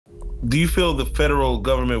Do you feel the federal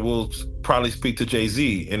government will probably speak to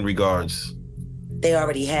Jay-Z in regards? They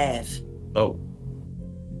already have. Oh.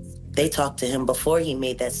 They talked to him before he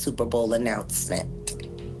made that Super Bowl announcement.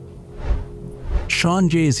 Sean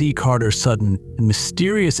Jay-Z Carter's sudden and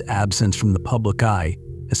mysterious absence from the public eye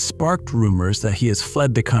has sparked rumors that he has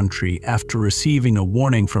fled the country after receiving a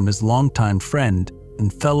warning from his longtime friend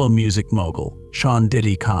and fellow music mogul, Sean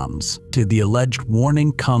Diddy Combs. The alleged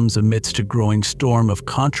warning comes amidst a growing storm of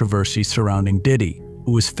controversy surrounding Diddy,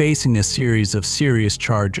 who is facing a series of serious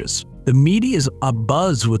charges. The media is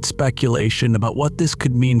abuzz with speculation about what this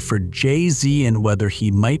could mean for Jay-Z and whether he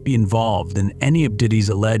might be involved in any of Diddy's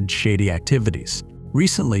alleged shady activities.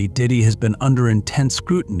 Recently, Diddy has been under intense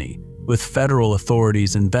scrutiny, with federal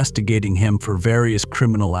authorities investigating him for various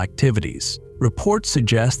criminal activities. Reports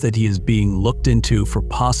suggest that he is being looked into for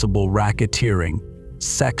possible racketeering,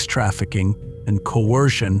 sex trafficking, and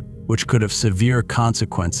coercion, which could have severe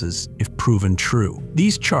consequences if proven true.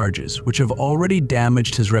 These charges, which have already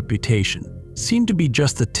damaged his reputation, seem to be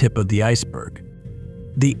just the tip of the iceberg.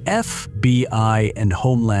 The FBI and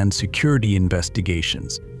Homeland Security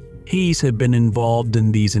investigations. He's have been involved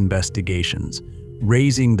in these investigations,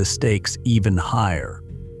 raising the stakes even higher.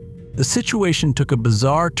 The situation took a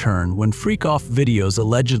bizarre turn when freak-off videos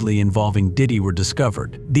allegedly involving Diddy were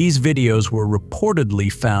discovered. These videos were reportedly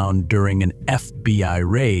found during an FBI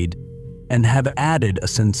raid and have added a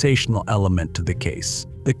sensational element to the case.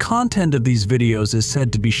 The content of these videos is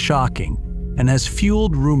said to be shocking and has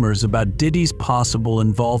fueled rumors about Diddy's possible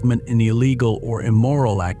involvement in illegal or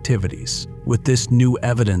immoral activities. With this new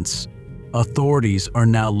evidence, authorities are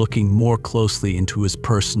now looking more closely into his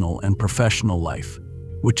personal and professional life,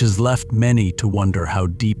 which has left many to wonder how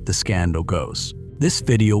deep the scandal goes. This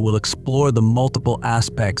video will explore the multiple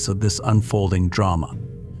aspects of this unfolding drama.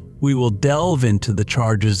 We will delve into the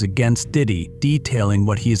charges against Diddy, detailing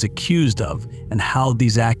what he is accused of and how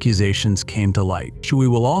these accusations came to light. We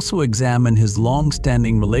will also examine his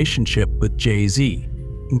long-standing relationship with Jay-Z,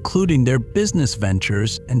 including their business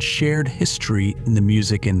ventures and shared history in the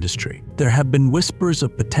music industry. There have been whispers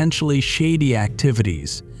of potentially shady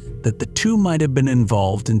activities that the two might have been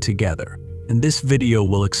involved in together, and this video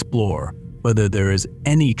will explore whether there is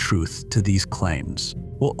any truth to these claims.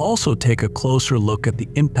 We'll also take a closer look at the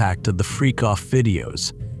impact of the freak-off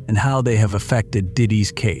videos and how they have affected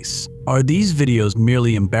Diddy's case. Are these videos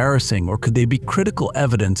merely embarrassing, or could they be critical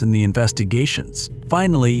evidence in the investigations?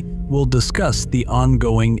 Finally, we'll discuss the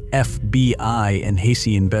ongoing FBI and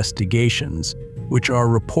Hasty investigations, which are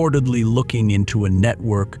reportedly looking into a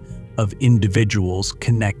network of individuals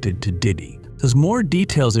connected to Diddy. As more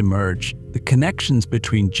details emerge, the connections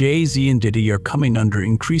between Jay-Z and Diddy are coming under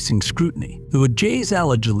increasing scrutiny. With Jay's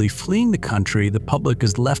allegedly fleeing the country, the public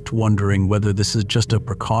is left wondering whether this is just a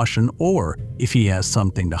precaution or if he has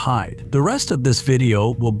something to hide. The rest of this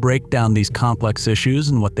video will break down these complex issues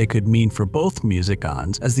and what they could mean for both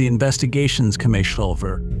musicians as the investigations come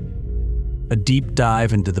over. A deep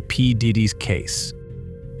dive into the P. Diddy's case.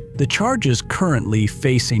 The charges currently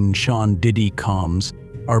facing Sean Diddy Combs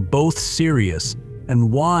are both serious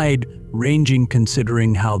and wide-ranging,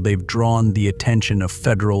 considering how they've drawn the attention of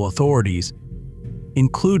federal authorities,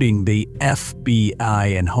 including the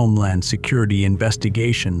FBI and Homeland Security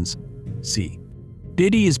investigations.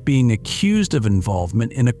 Diddy is being accused of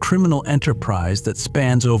involvement in a criminal enterprise that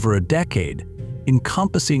spans over a decade,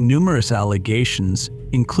 encompassing numerous allegations,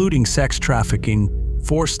 including sex trafficking,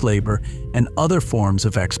 forced labor, and other forms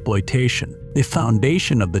of exploitation. The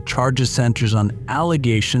foundation of the charges centers on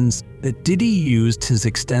allegations that Diddy used his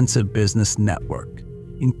extensive business network,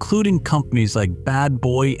 including companies like Bad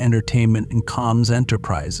Boy Entertainment and Combs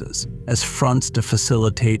Enterprises, as fronts to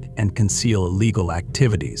facilitate and conceal illegal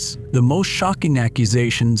activities. The most shocking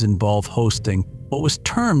accusations involve hosting what was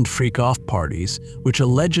termed freak-off parties, which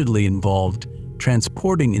allegedly involved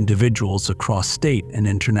transporting individuals across state and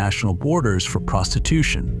international borders for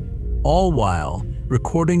prostitution, all while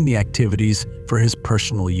recording the activities for his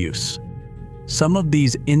personal use. Some of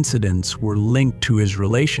these incidents were linked to his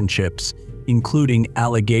relationships, including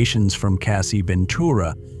allegations from Cassie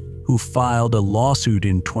Ventura, who filed a lawsuit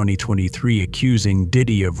in 2023 accusing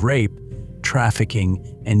Diddy of rape,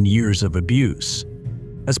 trafficking, and years of abuse.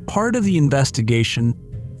 As part of the investigation,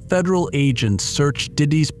 federal agents searched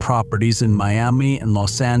Diddy's properties in Miami and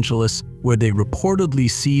Los Angeles, where they reportedly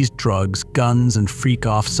seized drugs, guns, and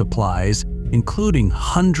freak-off supplies, including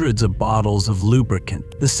hundreds of bottles of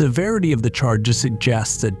lubricant. The severity of the charges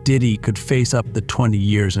suggests that Diddy could face up to 20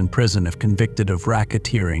 years in prison if convicted of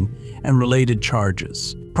racketeering and related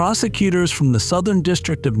charges. Prosecutors from the Southern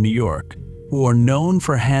District of New York, who are known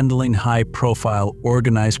for handling high-profile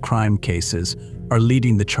organized crime cases, are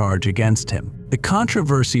leading the charge against him. The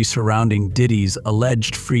controversy surrounding Diddy's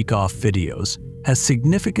alleged freak-off videos has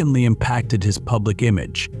significantly impacted his public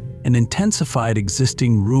image and intensified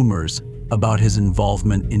existing rumors about his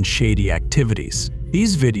involvement in shady activities.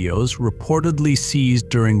 These videos, reportedly seized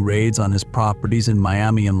during raids on his properties in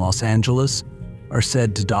Miami and Los Angeles, are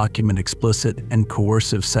said to document explicit and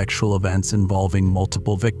coercive sexual events involving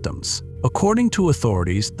multiple victims. According to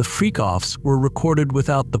authorities, the freak-offs were recorded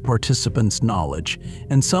without the participants' knowledge,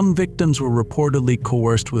 and some victims were reportedly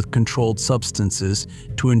coerced with controlled substances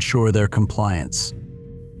to ensure their compliance.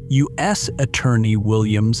 U.S. Attorney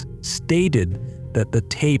Williams stated that the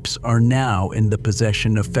tapes are now in the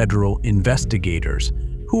possession of federal investigators,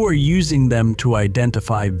 who are using them to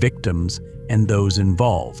identify victims and those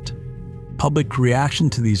involved. Public reaction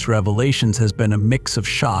to these revelations has been a mix of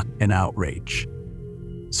shock and outrage.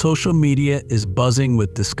 Social media is buzzing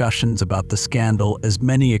with discussions about the scandal as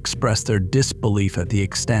many express their disbelief at the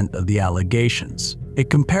extent of the allegations.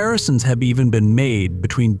 Comparisons have even been made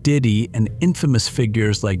between Diddy and infamous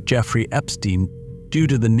figures like Jeffrey Epstein due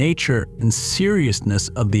to the nature and seriousness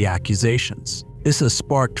of the accusations. This has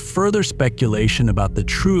sparked further speculation about the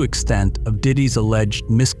true extent of Diddy's alleged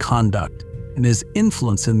misconduct and his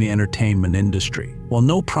influence in the entertainment industry. While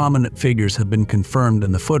no prominent figures have been confirmed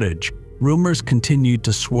in the footage, rumors continued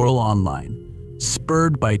to swirl online,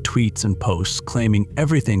 spurred by tweets and posts claiming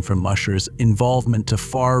everything from Usher's involvement to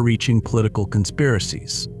far-reaching political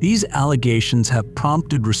conspiracies. These allegations have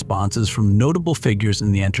prompted responses from notable figures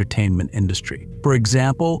in the entertainment industry. For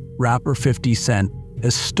example, rapper 50 Cent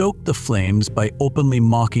has stoked the flames by openly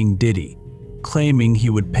mocking Diddy, claiming he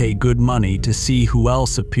would pay good money to see who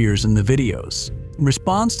else appears in the videos. In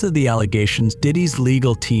response to the allegations, Diddy's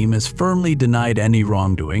legal team has firmly denied any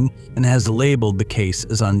wrongdoing and has labeled the case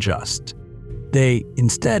as unjust. They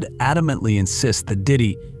instead adamantly insist that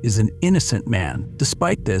Diddy is an innocent man.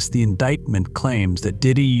 Despite this, the indictment claims that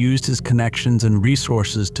Diddy used his connections and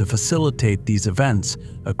resources to facilitate these events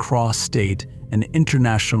across state and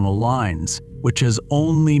international lines, which has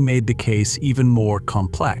only made the case even more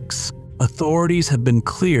complex. Authorities have been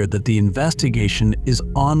clear that the investigation is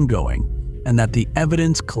ongoing and that the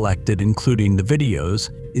evidence collected, including the videos,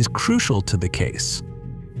 is crucial to the case.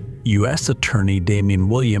 U.S. Attorney Damian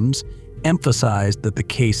Williams emphasized that the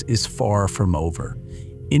case is far from over,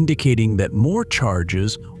 indicating that more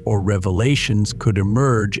charges or revelations could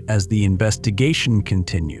emerge as the investigation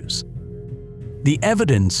continues. The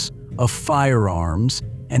evidence of firearms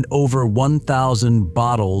and over 1,000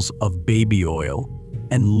 bottles of baby oil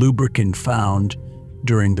and lubricant found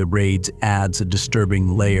during the raids adds a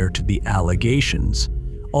disturbing layer to the allegations,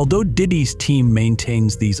 although Diddy's team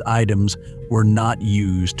maintains these items were not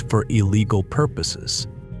used for illegal purposes.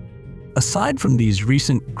 Aside from these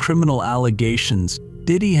recent criminal allegations,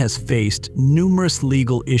 Diddy has faced numerous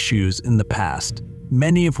legal issues in the past,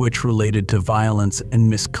 many of which related to violence and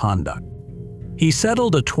misconduct. He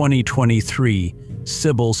settled a 2023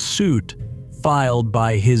 civil suit filed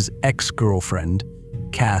by his ex-girlfriend,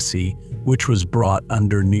 Cassie, which was brought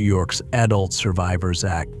under New York's Adult Survivors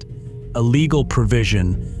Act, a legal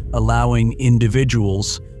provision allowing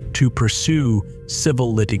individuals to pursue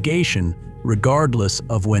civil litigation regardless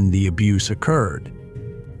of when the abuse occurred.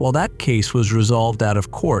 While that case was resolved out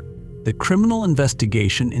of court, the criminal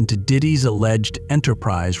investigation into Diddy's alleged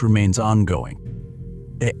enterprise remains ongoing.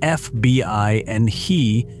 The FBI and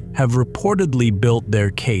he have reportedly built their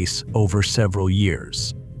case over several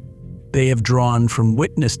years. They have drawn from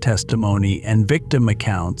witness testimony and victim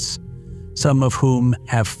accounts, some of whom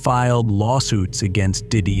have filed lawsuits against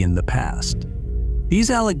Diddy in the past. These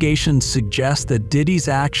allegations suggest that Diddy's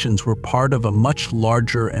actions were part of a much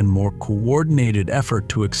larger and more coordinated effort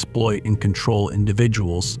to exploit and control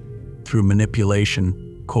individuals through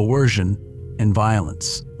manipulation, coercion, and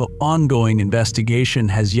violence. The ongoing investigation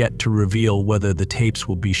has yet to reveal whether the tapes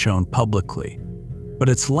will be shown publicly, but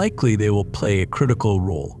it's likely they will play a critical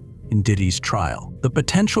role in Diddy's trial. The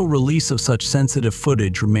potential release of such sensitive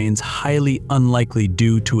footage remains highly unlikely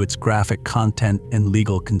due to its graphic content and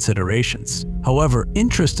legal considerations. However,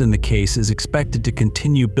 interest in the case is expected to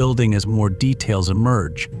continue building as more details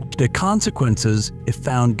emerge. The consequences, if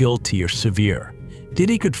found guilty, are severe.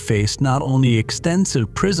 Diddy could face not only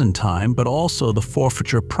extensive prison time, but also the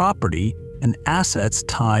forfeiture of property and assets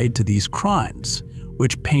tied to these crimes,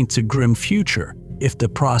 which paints a grim future if the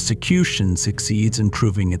prosecution succeeds in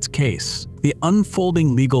proving its case. The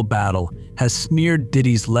unfolding legal battle has smeared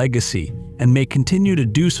Diddy's legacy and may continue to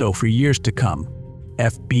do so for years to come.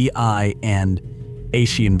 FBI and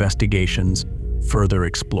ASHI investigations further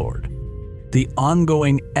explored. The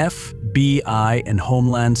ongoing FBI and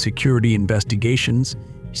Homeland Security investigations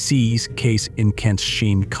C's case in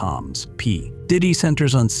Kenshin Coms. P. Diddy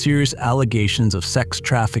centers on serious allegations of sex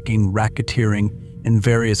trafficking, racketeering, and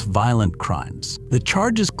various violent crimes. The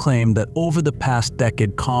charges claim that over the past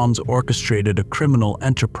decade, Combs orchestrated a criminal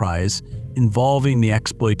enterprise involving the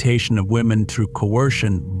exploitation of women through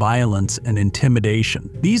coercion, violence, and intimidation.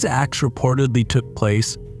 These acts reportedly took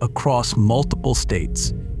place across multiple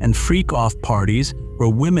states, and freak-off parties where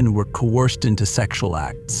women were coerced into sexual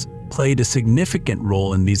acts played a significant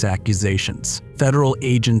role in these accusations. Federal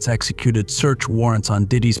agents executed search warrants on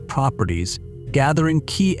Diddy's properties, gathering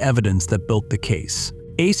key evidence that built the case.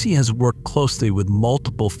 AC has worked closely with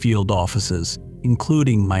multiple field offices,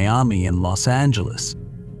 including Miami and Los Angeles,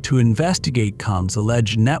 to investigate Combs'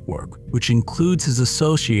 alleged network, which includes his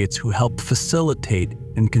associates who helped facilitate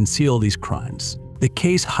and conceal these crimes. The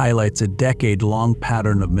case highlights a decade-long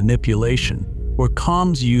pattern of manipulation where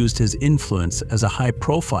Combs used his influence as a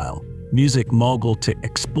high-profile music mogul to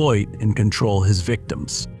exploit and control his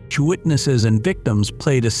victims. Witnesses and victims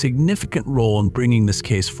played a significant role in bringing this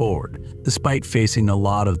case forward, despite facing a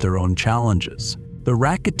lot of their own challenges. The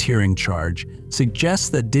racketeering charge suggests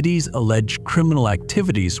that Diddy's alleged criminal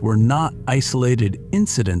activities were not isolated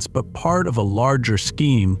incidents but part of a larger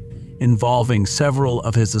scheme involving several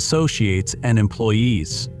of his associates and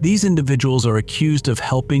employees. These individuals are accused of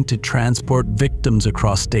helping to transport victims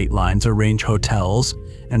across state lines, arrange hotels,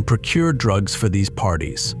 and procure drugs for these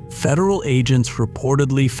parties. Federal agents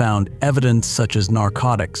reportedly found evidence such as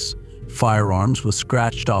narcotics, firearms with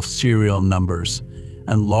scratched-off serial numbers,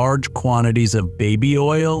 and large quantities of baby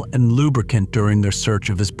oil and lubricant during their search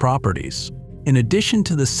of his properties. In addition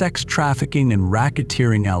to the sex trafficking and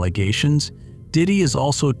racketeering allegations, Diddy is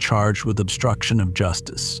also charged with obstruction of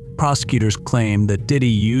justice. Prosecutors claim that Diddy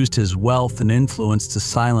used his wealth and influence to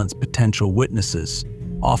silence potential witnesses,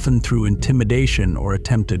 often through intimidation or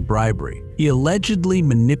attempted bribery. He allegedly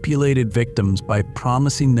manipulated victims by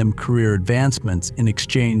promising them career advancements in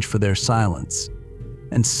exchange for their silence,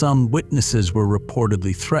 and some witnesses were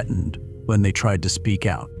reportedly threatened when they tried to speak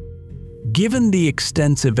out. Given the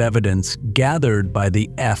extensive evidence gathered by the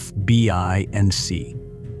FBI and C,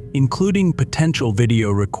 including potential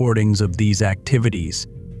video recordings of these activities,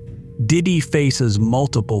 Diddy faces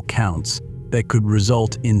multiple counts that could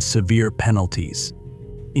result in severe penalties,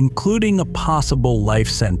 including a possible life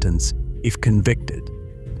sentence if convicted.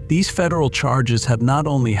 These federal charges have not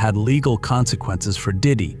only had legal consequences for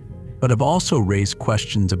Diddy, but have also raised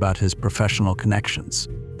questions about his professional connections.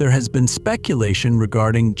 There has been speculation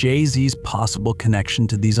regarding Jay-Z's possible connection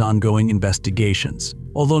to these ongoing investigations.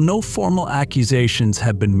 Although no formal accusations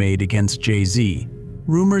have been made against Jay-Z,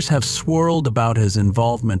 rumors have swirled about his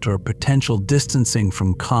involvement or potential distancing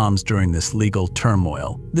from Combs during this legal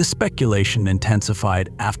turmoil. This speculation intensified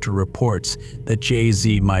after reports that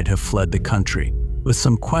Jay-Z might have fled the country, with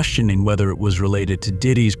some questioning whether it was related to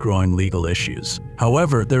Diddy's growing legal issues.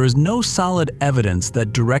 However, there is no solid evidence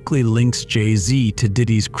that directly links Jay-Z to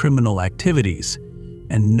Diddy's criminal activities,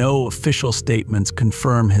 and no official statements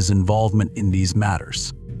confirm his involvement in these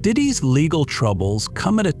matters. Diddy's legal troubles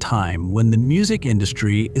come at a time when the music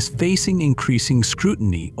industry is facing increasing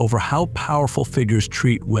scrutiny over how powerful figures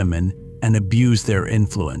treat women and abuse their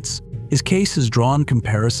influence. His case has drawn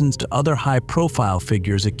comparisons to other high-profile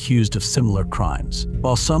figures accused of similar crimes.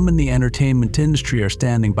 While some in the entertainment industry are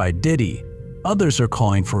standing by Diddy, others are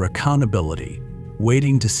calling for accountability,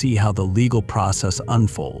 waiting to see how the legal process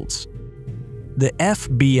unfolds. The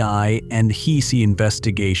FBI and HEC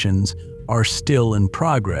investigations are still in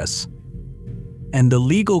progress, and the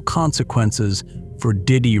legal consequences for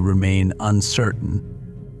Diddy remain uncertain.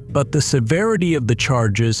 But the severity of the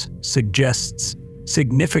charges suggests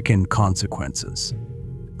significant consequences.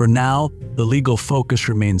 For now, the legal focus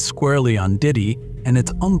remains squarely on Diddy, and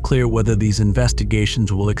it's unclear whether these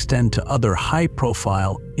investigations will extend to other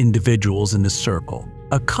high-profile individuals in his circle.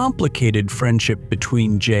 A complicated friendship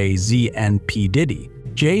between Jay-Z and P. Diddy.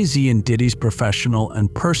 Jay-Z and Diddy's professional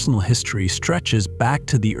and personal history stretches back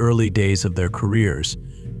to the early days of their careers,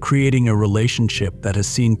 creating a relationship that has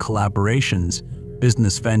seen collaborations,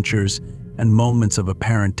 business ventures, and moments of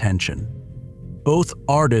apparent tension. Both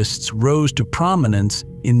artists rose to prominence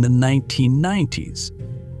in the 1990s,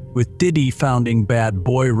 with Diddy founding Bad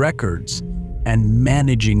Boy Records and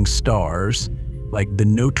managing stars like the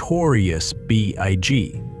notorious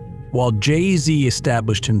B.I.G., while Jay-Z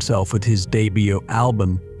established himself with his debut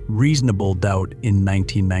album Reasonable Doubt in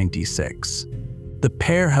 1996. The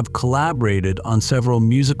pair have collaborated on several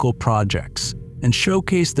musical projects and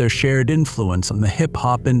showcased their shared influence on the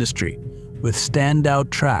hip-hop industry with standout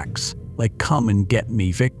tracks like Come and Get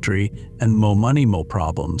Me Victory and Mo Money Mo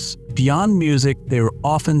Problems. Beyond music, they were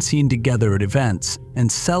often seen together at events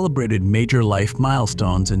and celebrated major life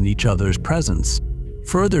milestones in each other's presence,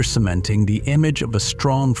 further cementing the image of a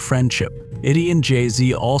strong friendship. Diddy and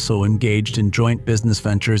Jay-Z also engaged in joint business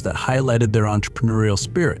ventures that highlighted their entrepreneurial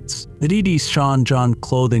spirits. The Diddy's Sean John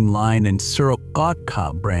clothing line and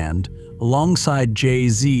Surokka brand, alongside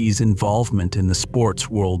Jay-Z's involvement in the sports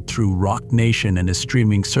world through Roc Nation and his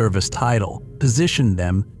streaming service Tidal, positioned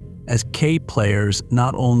them as key players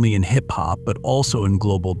not only in hip-hop but also in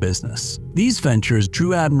global business. These ventures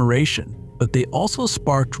drew admiration, but they also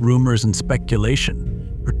sparked rumors and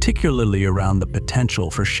speculation, particularly around the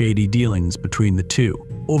potential for shady dealings between the two.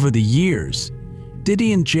 Over the years,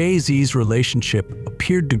 Diddy and Jay-Z's relationship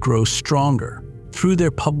appeared to grow stronger through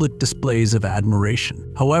their public displays of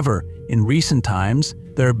admiration. However, in recent times,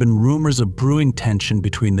 there have been rumors of brewing tension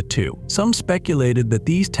between the two. Some speculated that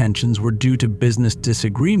these tensions were due to business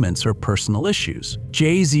disagreements or personal issues.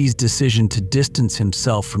 Jay-Z's decision to distance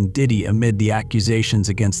himself from Diddy amid the accusations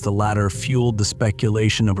against the latter fueled the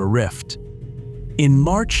speculation of a rift. In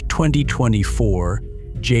March 2024,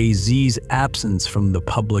 Jay-Z's absence from the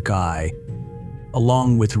public eye,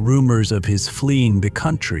 along with rumors of his fleeing the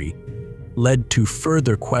country, led to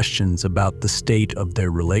further questions about the state of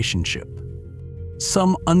their relationship.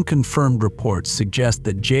 Some unconfirmed reports suggest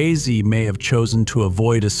that Jay-Z may have chosen to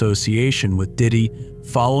avoid association with Diddy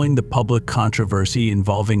following the public controversy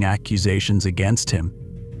involving accusations against him,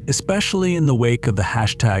 especially in the wake of the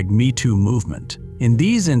 #MeToo movement. In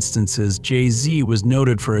these instances, Jay-Z was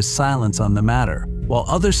noted for his silence on the matter, while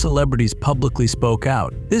other celebrities publicly spoke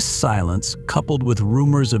out. This silence, coupled with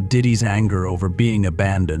rumors of Diddy's anger over being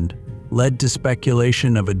abandoned, led to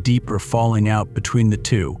speculation of a deeper falling out between the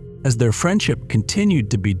two. As their friendship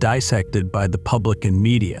continued to be dissected by the public and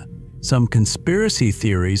media, some conspiracy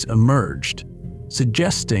theories emerged,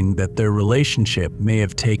 suggesting that their relationship may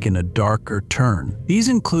have taken a darker turn. These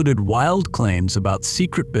included wild claims about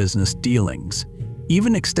secret business dealings,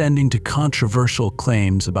 even extending to controversial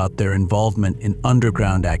claims about their involvement in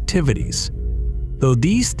underground activities. Though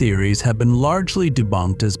these theories have been largely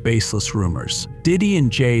debunked as baseless rumors, Diddy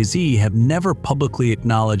and Jay-Z have never publicly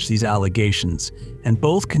acknowledged these allegations, and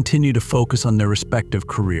both continue to focus on their respective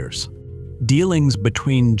careers. Dealings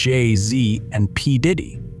between Jay-Z and P.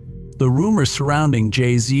 Diddy. The rumors surrounding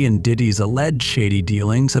Jay-Z and Diddy's alleged shady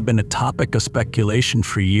dealings have been a topic of speculation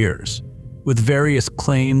for years, with various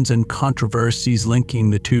claims and controversies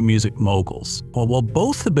linking the two music moguls. While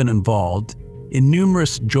both have been involved in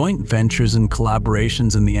numerous joint ventures and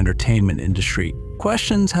collaborations in the entertainment industry,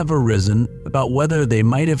 questions have arisen about whether they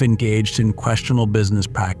might have engaged in questionable business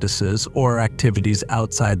practices or activities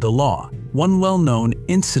outside the law. One well-known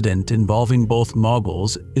incident involving both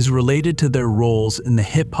moguls is related to their roles in the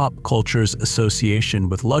hip-hop culture's association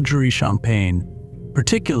with luxury champagne,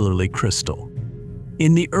 particularly Crystal.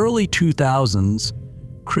 In the early 2000s,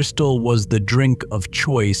 Crystal was the drink of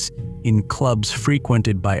choice in clubs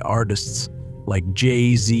frequented by artists like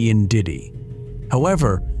Jay-Z and Diddy.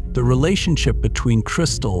 However, the relationship between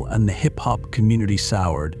Crystal and the hip-hop community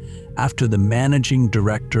soured after the managing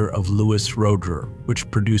director of Louis Roeder, which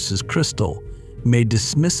produces Crystal, made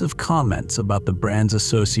dismissive comments about the brand's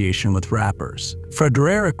association with rappers.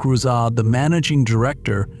 Frédéric Rouzat, the managing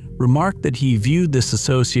director, remarked that he viewed this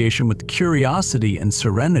association with curiosity and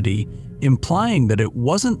serenity, implying that it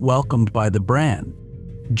wasn't welcomed by the brand.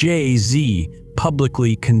 Jay-Z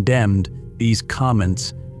publicly condemned these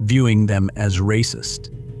comments, viewing them as racist.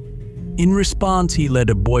 In response, he led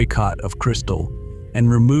a boycott of Crystal and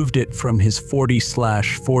removed it from his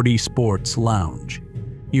 40/40 Sports lounge.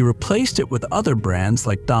 He replaced it with other brands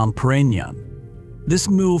like Dom Perignon. This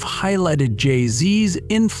move highlighted Jay-Z's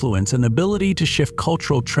influence and ability to shift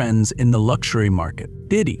cultural trends in the luxury market.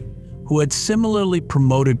 Diddy, who had similarly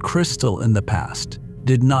promoted Crystal in the past,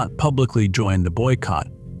 did not publicly join the boycott,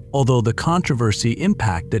 although the controversy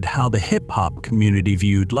impacted how the hip-hop community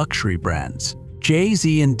viewed luxury brands.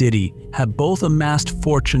 Jay-Z and Diddy have both amassed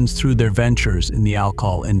fortunes through their ventures in the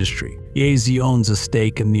alcohol industry. Jay-Z owns a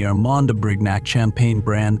stake in the Armand de Brignac champagne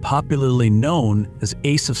brand, popularly known as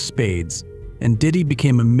Ace of Spades, and Diddy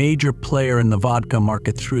became a major player in the vodka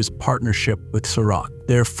market through his partnership with Ciroc.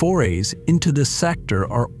 Their forays into this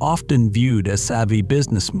sector are often viewed as savvy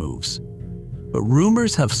business moves, but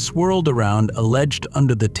rumors have swirled around alleged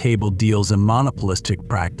under-the-table deals and monopolistic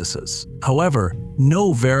practices. However,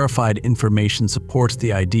 no verified information supports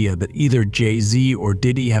the idea that either Jay-Z or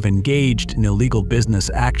Diddy have engaged in illegal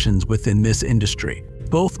business actions within this industry.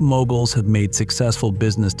 Both moguls have made successful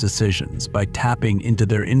business decisions by tapping into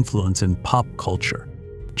their influence in pop culture.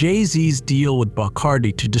 Jay-Z's deal with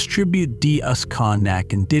Bacardi to distribute D Us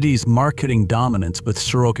Cognac and Diddy's marketing dominance with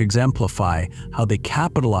Ciroc exemplify how they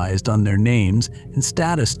capitalized on their names and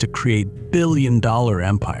status to create billion-dollar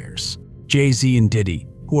empires. Jay-Z and Diddy,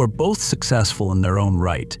 who are both successful in their own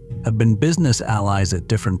right, have been business allies at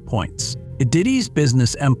different points. Diddy's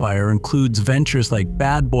business empire includes ventures like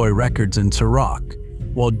Bad Boy Records and Ciroc,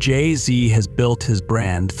 while Jay-Z has built his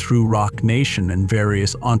brand through Roc Nation and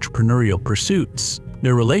various entrepreneurial pursuits.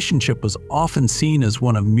 Their relationship was often seen as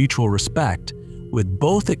one of mutual respect, with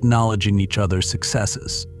both acknowledging each other's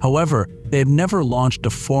successes. However, they have never launched a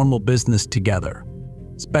formal business together.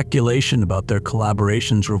 Speculation about their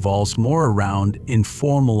collaborations revolves more around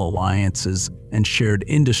informal alliances and shared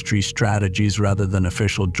industry strategies rather than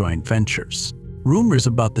official joint ventures. Rumors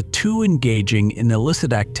about the two engaging in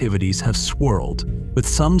illicit activities have swirled, with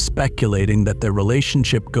some speculating that their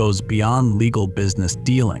relationship goes beyond legal business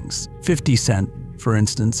dealings. 50 Cent, for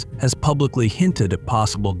instance, has publicly hinted at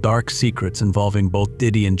possible dark secrets involving both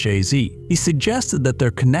Diddy and Jay-Z. He suggested that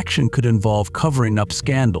their connection could involve covering up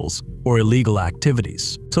scandals or illegal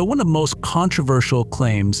activities. So one of the most controversial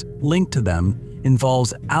claims linked to them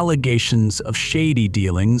involves allegations of shady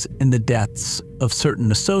dealings and the deaths of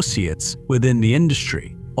certain associates within the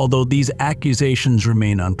industry, although these accusations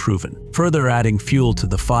remain unproven. Further adding fuel to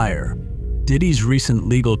the fire, Diddy's recent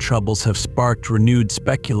legal troubles have sparked renewed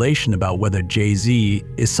speculation about whether Jay-Z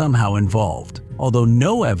is somehow involved. Although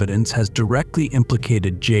no evidence has directly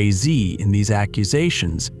implicated Jay-Z in these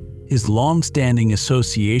accusations, his long-standing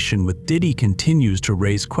association with Diddy continues to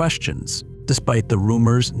raise questions. Despite the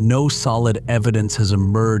rumors, no solid evidence has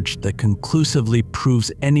emerged that conclusively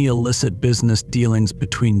proves any illicit business dealings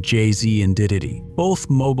between Jay-Z and Diddy. Both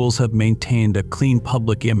moguls have maintained a clean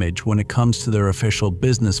public image when it comes to their official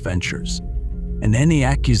business ventures, and any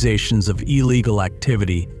accusations of illegal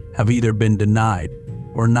activity have either been denied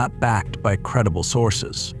or not backed by credible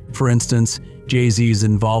sources. For instance, Jay-Z's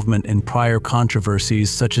involvement in prior controversies,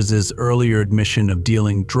 such as his earlier admission of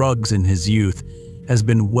dealing drugs in his youth, has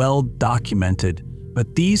been well documented,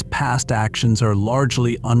 but these past actions are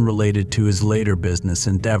largely unrelated to his later business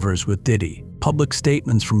endeavors with Diddy. Public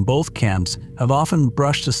statements from both camps have often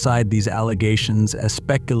brushed aside these allegations as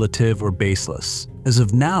speculative or baseless. As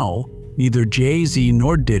of now, neither Jay-Z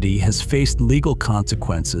nor Diddy has faced legal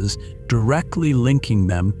consequences directly linking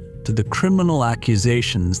them to the criminal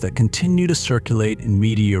accusations that continue to circulate in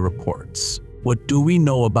media reports. What do we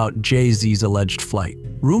know about Jay-Z's alleged flight?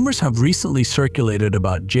 Rumors have recently circulated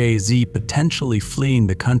about Jay-Z potentially fleeing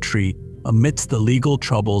the country amidst the legal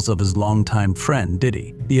troubles of his longtime friend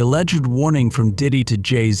Diddy. The alleged warning from Diddy to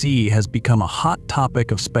Jay-Z has become a hot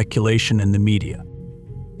topic of speculation in the media.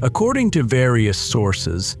 According to various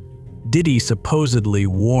sources, Diddy supposedly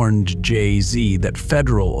warned Jay-Z that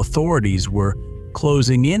federal authorities were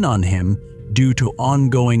closing in on him due to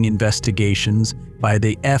ongoing investigations by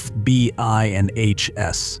the FBI and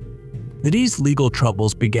HS. Diddy's legal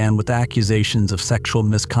troubles began with accusations of sexual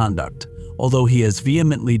misconduct, although he has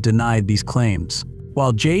vehemently denied these claims.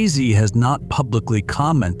 While Jay-Z has not publicly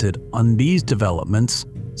commented on these developments,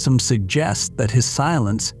 some suggest that his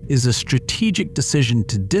silence is a strategic decision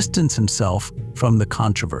to distance himself from the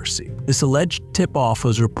controversy. This alleged tip-off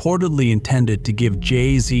was reportedly intended to give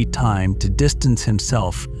Jay-Z time to distance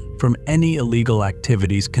himself from any illegal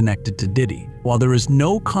activities connected to Diddy. While there is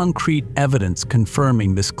no concrete evidence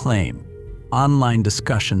confirming this claim, online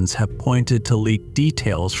discussions have pointed to leaked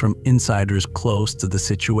details from insiders close to the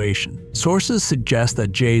situation. Sources suggest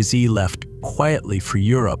that Jay-Z left quietly for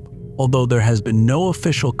Europe, although there has been no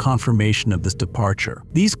official confirmation of this departure.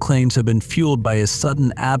 These claims have been fueled by his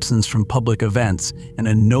sudden absence from public events and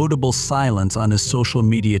a notable silence on his social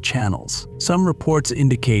media channels. Some reports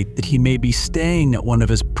indicate that he may be staying at one of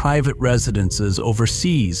his private residences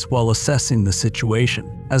overseas while assessing the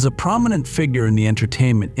situation. As a prominent figure in the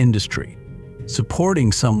entertainment industry,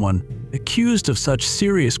 supporting someone accused of such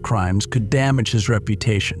serious crimes could damage his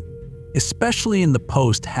reputation, especially in the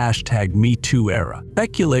post-#MeToo era.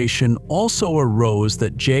 Speculation also arose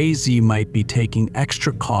that Jay-Z might be taking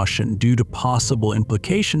extra caution due to possible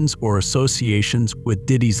implications or associations with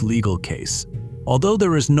Diddy's legal case. Although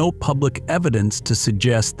there is no public evidence to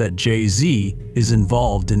suggest that Jay-Z is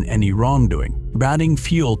involved in any wrongdoing. Adding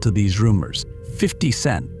fuel to these rumors, 50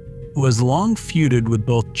 Cent, who has long feuded with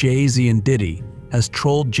both Jay-Z and Diddy, has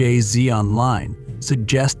trolled Jay-Z online,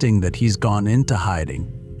 suggesting that he's gone into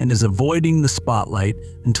hiding and is avoiding the spotlight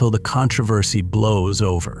until the controversy blows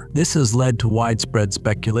over. This has led to widespread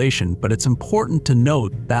speculation, but it's important to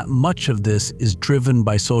note that much of this is driven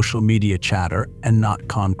by social media chatter and not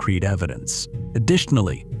concrete evidence.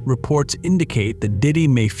 Additionally, reports indicate that Diddy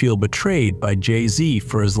may feel betrayed by Jay-Z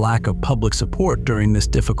for his lack of public support during this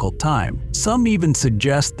difficult time. Some even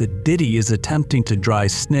suggest that Diddy is attempting to dry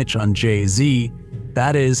snitch on Jay-Z.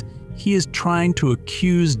 That is, he is trying to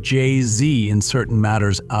accuse Jay-Z in certain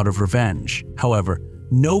matters out of revenge. However,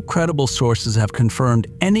 no credible sources have confirmed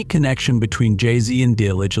any connection between Jay-Z and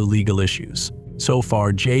Dillige's illegal issues. So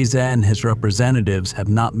far, Jay-Z and his representatives have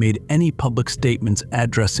not made any public statements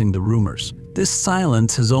addressing the rumors. This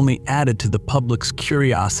silence has only added to the public's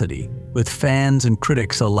curiosity, with fans and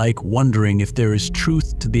critics alike wondering if there is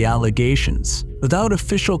truth to the allegations. Without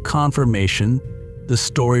official confirmation, the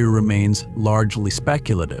story remains largely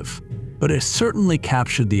speculative, but it certainly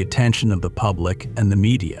captured the attention of the public and the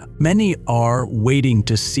media. Many are waiting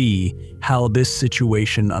to see how this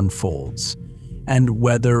situation unfolds, and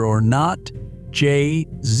whether or not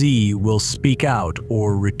Jay-Z will speak out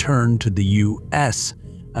or return to the US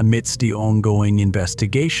amidst the ongoing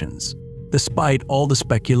investigations. Despite all the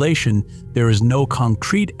speculation, there is no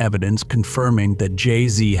concrete evidence confirming that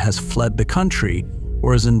Jay-Z has fled the country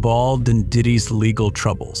or is involved in Diddy's legal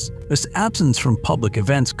troubles. This absence from public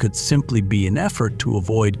events could simply be an effort to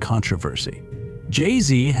avoid controversy.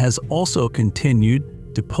 Jay-Z has also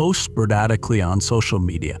continued to post sporadically on social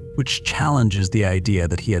media, which challenges the idea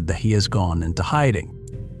that he has gone into hiding.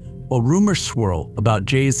 While rumors swirl about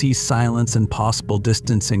Jay-Z's silence and possible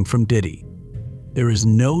distancing from Diddy, there is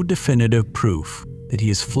no definitive proof that he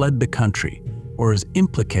has fled the country or is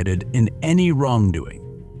implicated in any wrongdoing.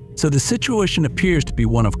 So the situation appears to be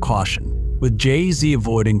one of caution, with Jay-Z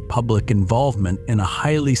avoiding public involvement in a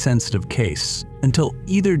highly sensitive case. Until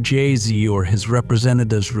either Jay-Z or his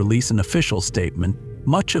representatives release an official statement,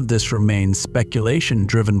 much of this remains speculation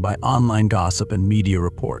driven by online gossip and media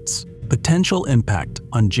reports. Potential impact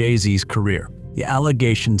on Jay-Z's career. The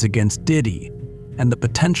allegations against Diddy and the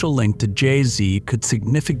potential link to Jay-Z could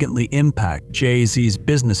significantly impact Jay-Z's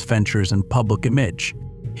business ventures and public image.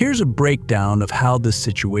 Here's a breakdown of how this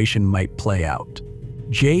situation might play out.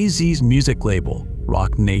 Jay-Z's music label,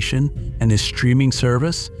 Roc Nation, and his streaming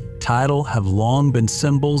service, Tidal, have long been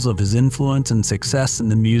symbols of his influence and success in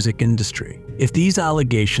the music industry. If these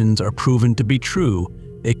allegations are proven to be true,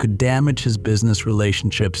 they could damage his business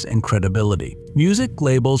relationships and credibility. Music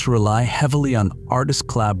labels rely heavily on artist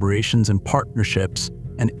collaborations and partnerships,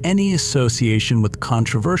 and any association with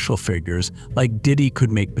controversial figures like Diddy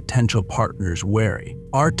could make potential partners wary.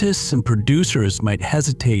 Artists and producers might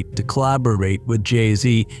hesitate to collaborate with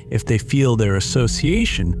Jay-Z if they feel their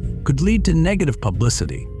association could lead to negative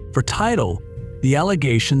publicity. For Tidal, the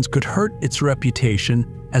allegations could hurt its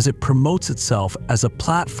reputation as it promotes itself as a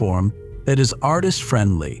platform that is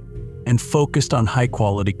artist-friendly and focused on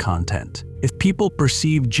high-quality content. If people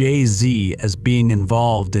perceive Jay-Z as being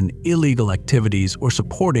involved in illegal activities or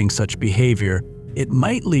supporting such behavior, it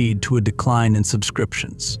might lead to a decline in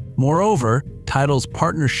subscriptions. Moreover, Tidal's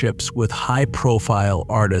partnerships with high-profile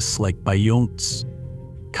artists like Beyoncé,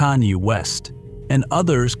 Kanye West, and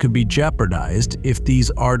others could be jeopardized if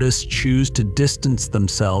these artists choose to distance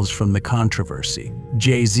themselves from the controversy.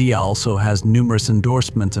 Jay-Z also has numerous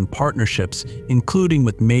endorsements and partnerships, including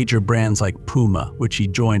with major brands like Puma, which he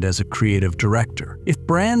joined as a creative director. If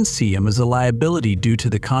brands see him as a liability due to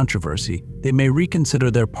the controversy, they may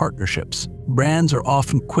reconsider their partnerships. Brands are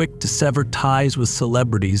often quick to sever ties with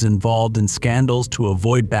celebrities involved in scandals to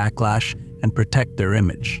avoid backlash and protect their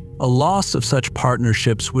image. A loss of such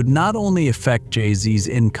partnerships would not only affect Jay-Z's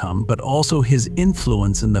income, but also his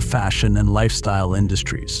influence in the fashion and lifestyle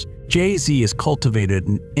industries. Jay-Z has cultivated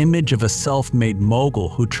an image of a self-made mogul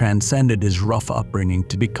who transcended his rough upbringing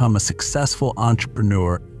to become a successful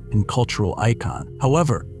entrepreneur and cultural icon.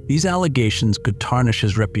 However, these allegations could tarnish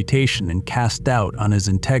his reputation and cast doubt on his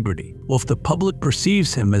integrity. Well, if the public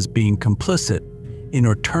perceives him as being complicit in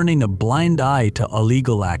or turning a blind eye to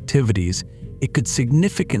illegal activities, it could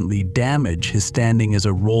significantly damage his standing as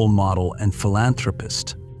a role model and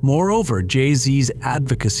philanthropist. Moreover, Jay-Z's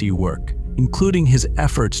advocacy work, including his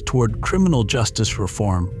efforts toward criminal justice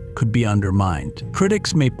reform, could be undermined.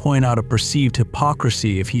 Critics may point out a perceived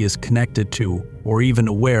hypocrisy if he is connected to or even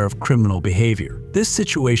aware of criminal behavior. This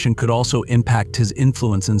situation could also impact his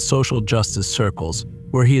influence in social justice circles,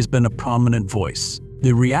 where he has been a prominent voice.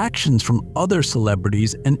 The reactions from other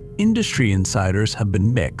celebrities and industry insiders have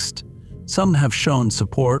been mixed. Some have shown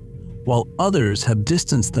support, while others have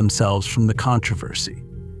distanced themselves from the controversy.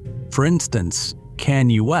 For instance,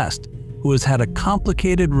 Kanye West who has had a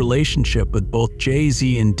complicated relationship with both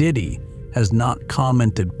Jay-Z and Diddy, has not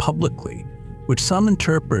commented publicly, which some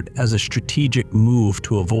interpret as a strategic move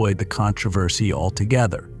to avoid the controversy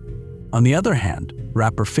altogether. On the other hand,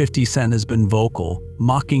 rapper 50 Cent has been vocal,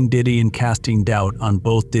 mocking Diddy and casting doubt on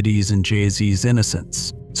both Diddy's and Jay-Z's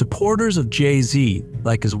innocence. Supporters of Jay-Z,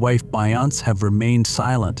 like his wife Beyonce, have remained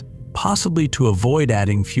silent, possibly to avoid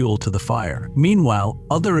adding fuel to the fire. Meanwhile,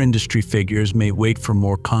 other industry figures may wait for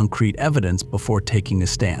more concrete evidence before taking a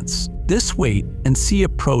stance. This wait-and-see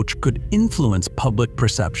approach could influence public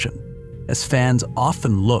perception, as fans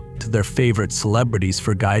often look to their favorite celebrities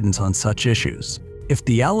for guidance on such issues. If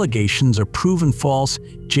the allegations are proven false,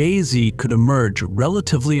 Jay-Z could emerge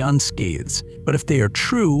relatively unscathed, but if they are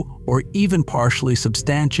true or even partially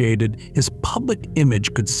substantiated, his public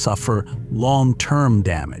image could suffer long-term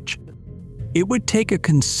damage. It would take a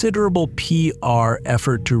considerable PR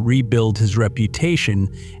effort to rebuild his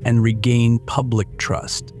reputation and regain public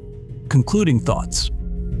trust. Concluding thoughts.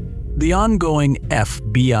 The ongoing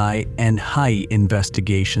FBI and HI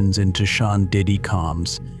investigations into Sean Diddy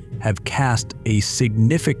comms have cast a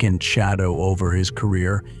significant shadow over his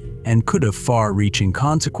career and could have far-reaching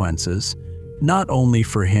consequences, not only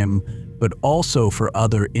for him, but also for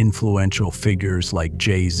other influential figures like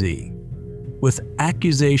Jay-Z. With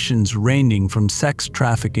accusations ranging from sex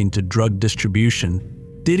trafficking to drug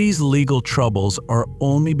distribution, Diddy's legal troubles are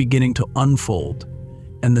only beginning to unfold,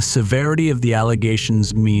 and the severity of the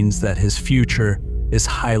allegations means that his future is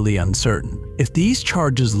highly uncertain. If these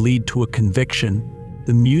charges lead to a conviction,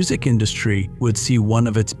 the music industry would see one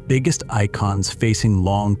of its biggest icons facing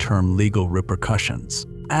long-term legal repercussions.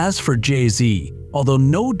 As for Jay-Z, although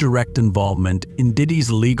no direct involvement in Diddy's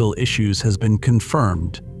legal issues has been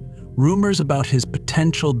confirmed, rumors about his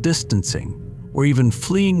potential distancing or even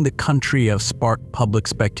fleeing the country have sparked public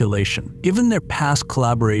speculation. Given their past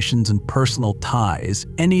collaborations and personal ties,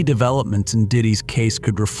 any developments in Diddy's case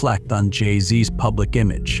could reflect on Jay-Z's public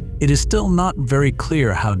image. It is still not very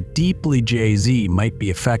clear how deeply Jay-Z might be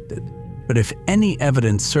affected, but if any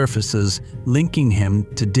evidence surfaces linking him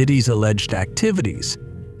to Diddy's alleged activities,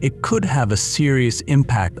 it could have a serious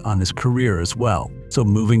impact on his career as well. So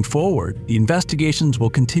moving forward, the investigations will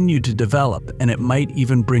continue to develop, and it might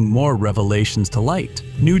even bring more revelations to light.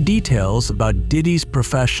 New details about Diddy's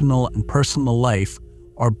professional and personal life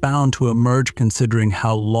are bound to emerge, considering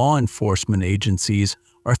how law enforcement agencies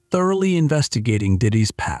are thoroughly investigating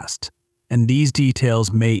Diddy's past, and these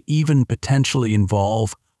details may even potentially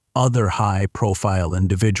involve other high-profile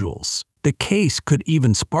individuals. The case could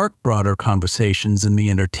even spark broader conversations in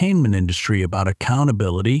the entertainment industry about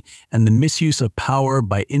accountability and the misuse of power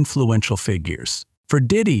by influential figures. For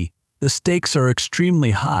Diddy, the stakes are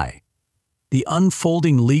extremely high. The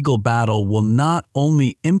unfolding legal battle will not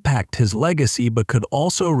only impact his legacy but could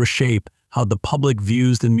also reshape how the public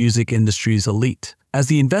views the music industry's elite. As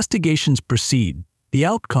the investigations proceed, the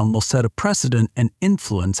outcome will set a precedent and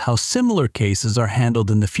influence how similar cases are handled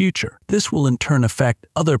in the future. This will in turn affect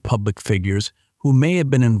other public figures who may have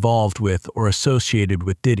been involved with or associated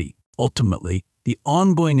with Diddy. Ultimately, the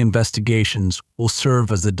ongoing investigations will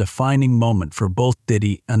serve as a defining moment for both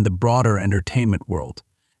Diddy and the broader entertainment world,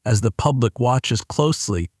 as the public watches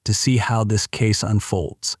closely to see how this case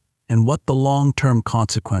unfolds and what the long-term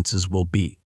consequences will be.